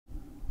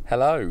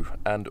Hello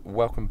and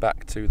welcome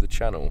back to the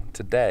channel.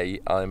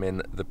 Today I'm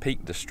in the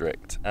Peak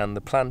District and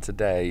the plan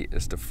today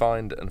is to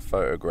find and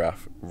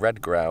photograph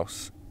red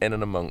grouse in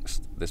and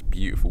amongst this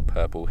beautiful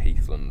purple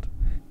heathland.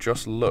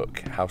 Just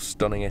look how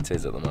stunning it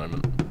is at the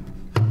moment.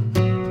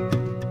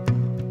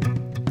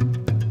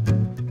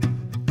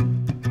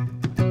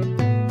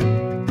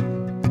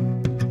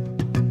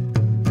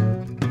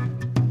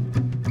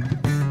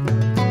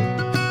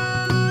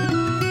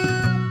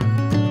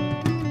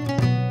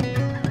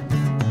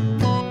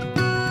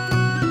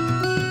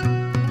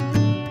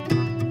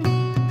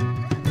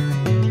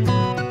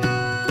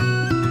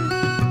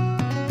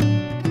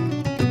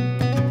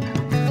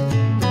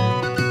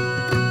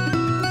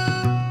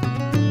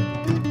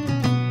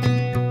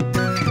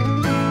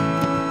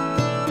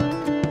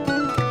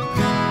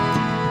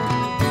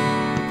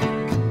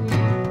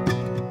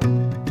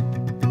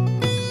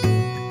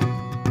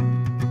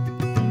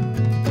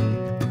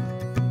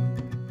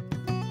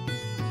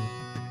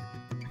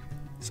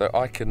 So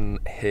I can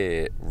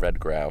hear red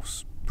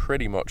grouse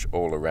pretty much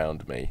all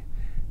around me.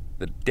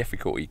 The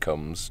difficulty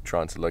comes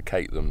trying to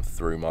locate them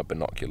through my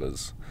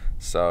binoculars.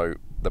 So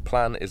the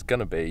plan is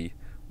going to be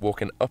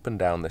walking up and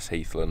down this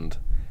heathland,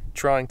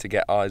 trying to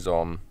get eyes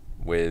on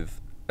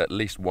with at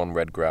least one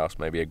red grouse,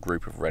 maybe a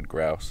group of red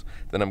grouse.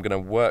 Then I'm going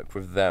to work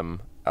with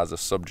them as a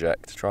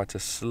subject, try to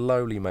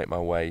slowly make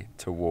my way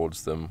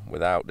towards them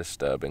without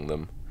disturbing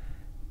them,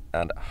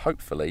 and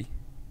hopefully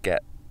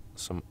get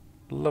some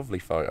lovely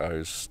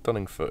photos,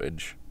 stunning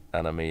footage,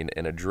 and I mean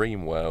in a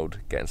dream world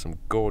getting some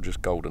gorgeous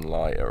golden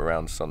light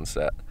around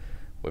sunset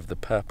with the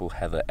purple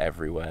heather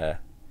everywhere.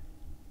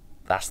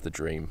 That's the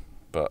dream,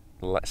 but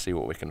let's see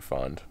what we can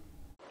find.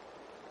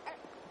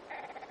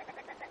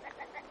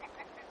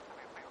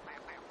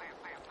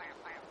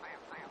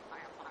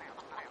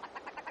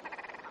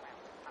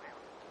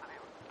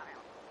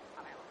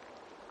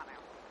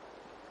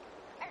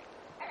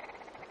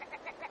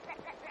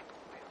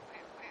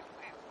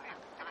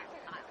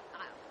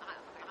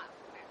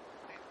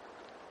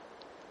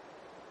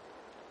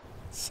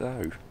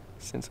 So,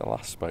 since I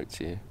last spoke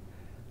to you,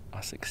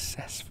 I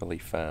successfully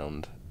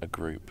found a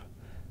group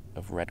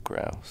of red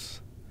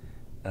grouse,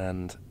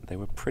 and they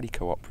were pretty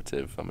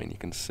cooperative. I mean, you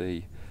can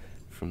see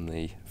from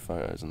the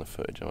photos and the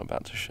footage I'm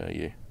about to show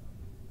you,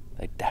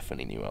 they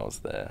definitely knew I was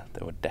there.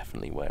 They were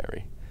definitely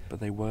wary, but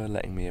they were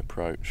letting me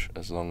approach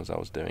as long as I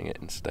was doing it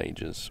in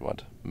stages. So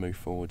I'd move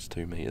forwards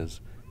 2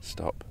 meters,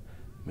 stop,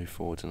 move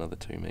forwards another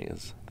 2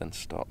 meters, then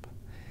stop.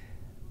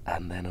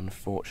 And then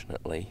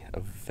unfortunately a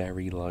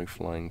very low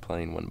flying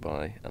plane went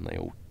by and they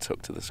all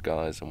took to the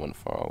skies and went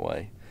far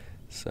away.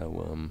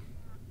 So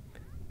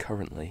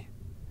currently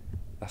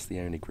that's the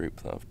only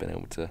group that I've been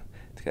able to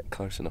get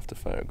close enough to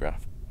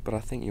photograph. But I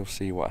think you'll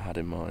see what I had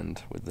in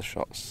mind with the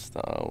shots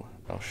that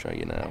I'll show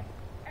you now.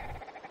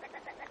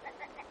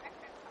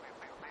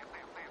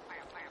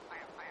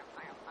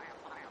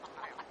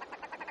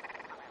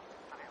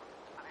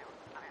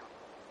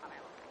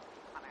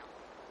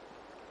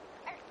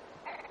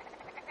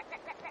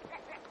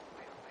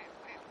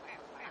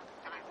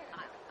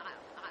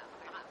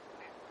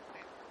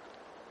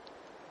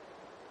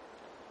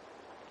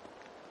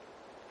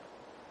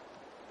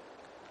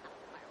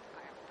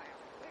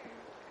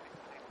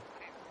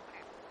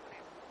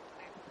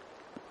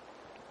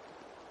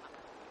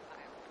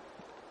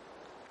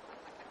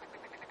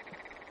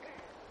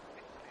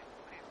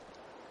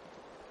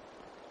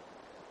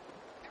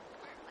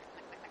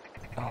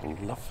 Oh,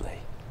 lovely.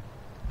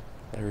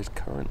 There is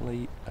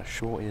currently a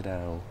short-eared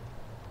owl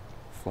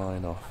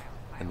flying off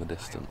in the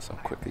distance. I'll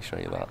quickly show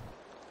you that.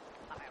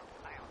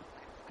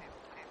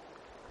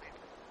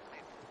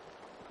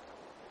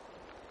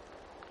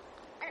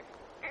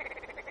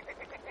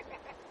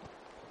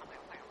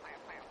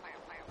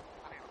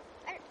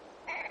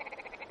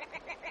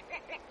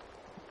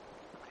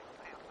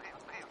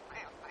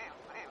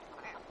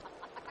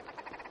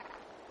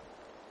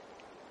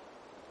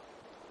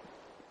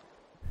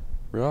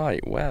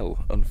 Right,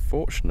 well,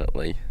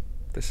 unfortunately,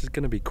 this is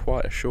going to be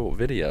quite a short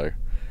video.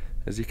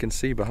 As you can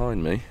see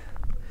behind me,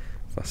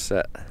 if I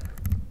set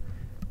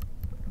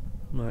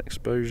my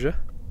exposure,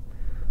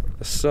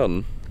 the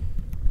sun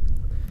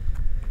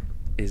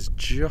is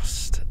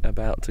just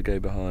about to go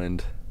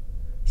behind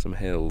some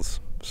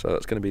hills, so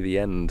that's going to be the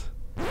end.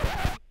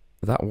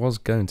 That was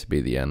going to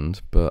be the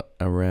end, but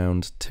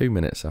around 2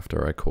 minutes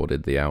after I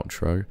recorded the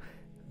outro,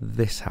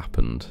 this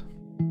happened.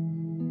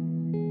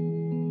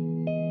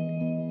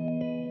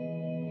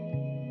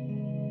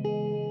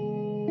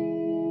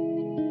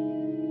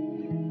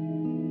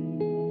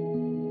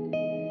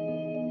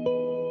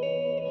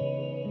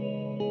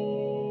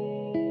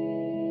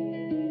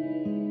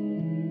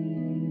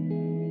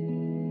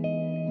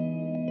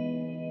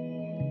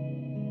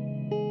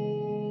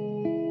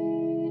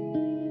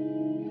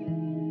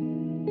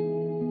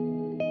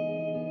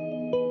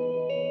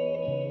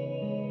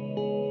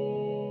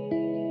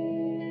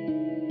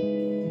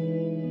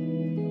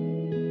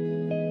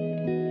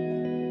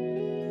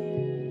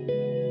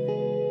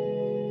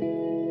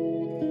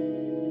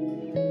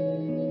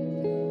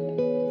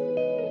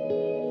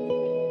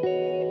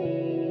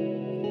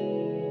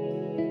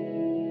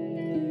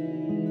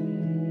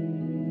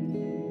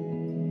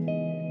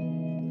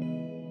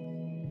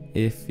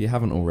 If you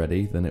haven't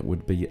already, then it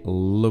would be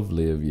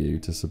lovely of you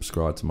to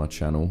subscribe to my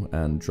channel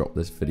and drop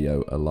this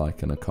video a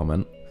like and a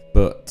comment.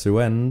 But to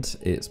end,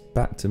 it's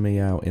back to me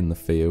out in the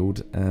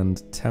field,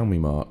 and tell me,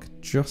 Mark,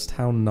 just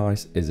how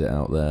nice is it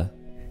out there?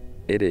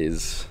 It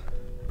is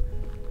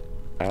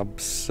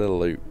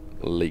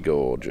absolutely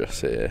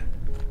gorgeous here,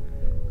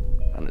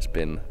 and it's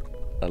been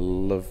a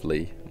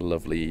lovely,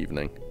 lovely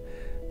evening.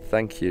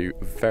 Thank you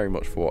very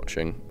much for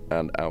watching,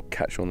 and I'll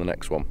catch you on the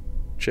next one.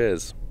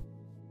 Cheers.